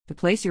To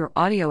place your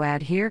audio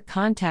ad here,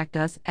 contact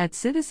us at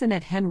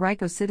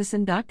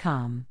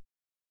citizen@henricocitizen.com.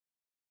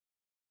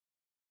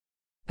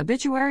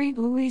 Obituary: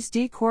 Louise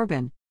D.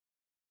 Corbin.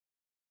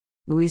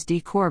 Louise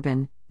D.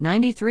 Corbin,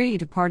 93,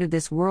 departed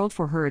this world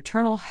for her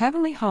eternal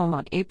heavenly home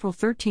on April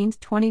 13,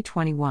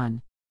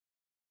 2021.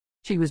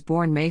 She was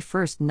born May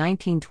 1,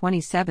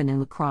 1927 in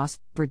La Crosse,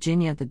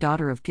 Virginia, the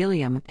daughter of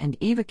Gilliam and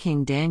Eva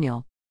King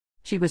Daniel.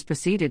 She was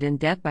preceded in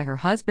death by her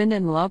husband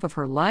and love of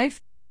her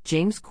life,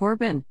 James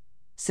Corbin,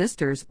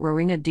 sisters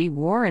Rowena D.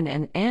 Warren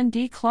and Ann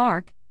D.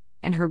 Clark,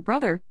 and her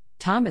brother,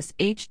 Thomas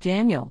H.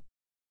 Daniel.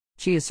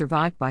 She is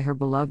survived by her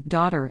beloved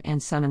daughter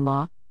and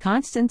son-in-law,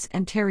 Constance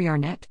and Terry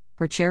Arnett,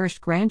 her cherished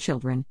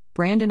grandchildren,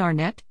 Brandon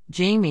Arnett,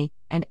 Jamie,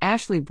 and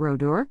Ashley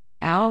Brodeur,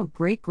 Al,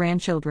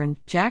 great-grandchildren,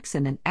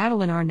 Jackson and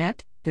Adeline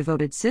Arnett,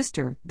 devoted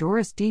sister,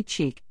 Doris D.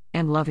 Cheek,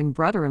 and loving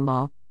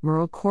brother-in-law,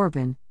 Merle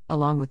Corbin,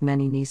 along with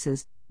many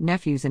nieces,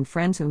 nephews and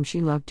friends whom she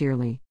loved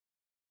dearly.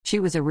 She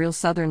was a real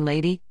Southern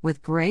lady,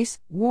 with grace,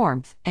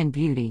 warmth, and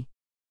beauty.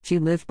 She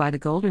lived by the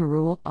golden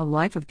rule, a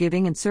life of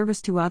giving and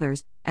service to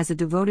others, as a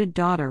devoted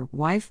daughter,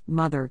 wife,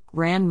 mother,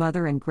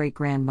 grandmother and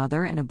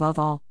great-grandmother, and above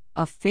all,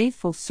 a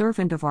faithful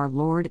servant of our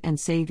Lord and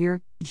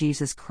Savior,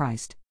 Jesus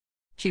Christ.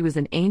 She was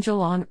an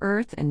angel on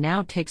earth and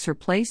now takes her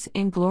place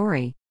in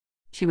glory.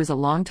 She was a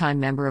longtime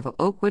member of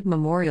Oakwood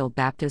Memorial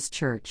Baptist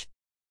Church.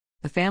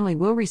 The family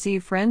will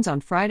receive friends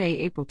on Friday,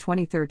 April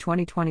 23,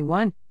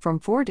 2021, from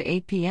 4 to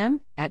 8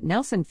 p.m. at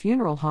Nelson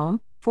Funeral Home,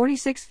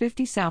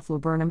 4650 South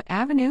Laburnum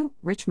Avenue,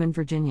 Richmond,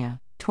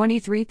 Virginia,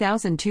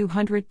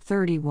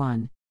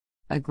 23231.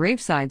 A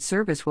graveside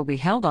service will be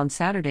held on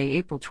Saturday,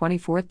 April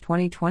 24,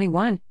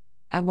 2021,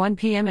 at 1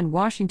 p.m. in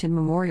Washington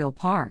Memorial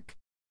Park.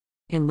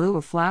 In lieu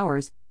of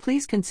flowers,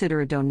 please consider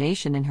a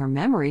donation in her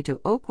memory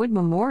to Oakwood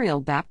Memorial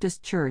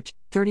Baptist Church,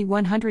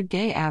 3100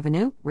 Gay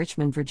Avenue,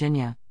 Richmond,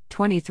 Virginia,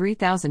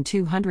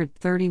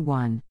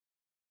 23231.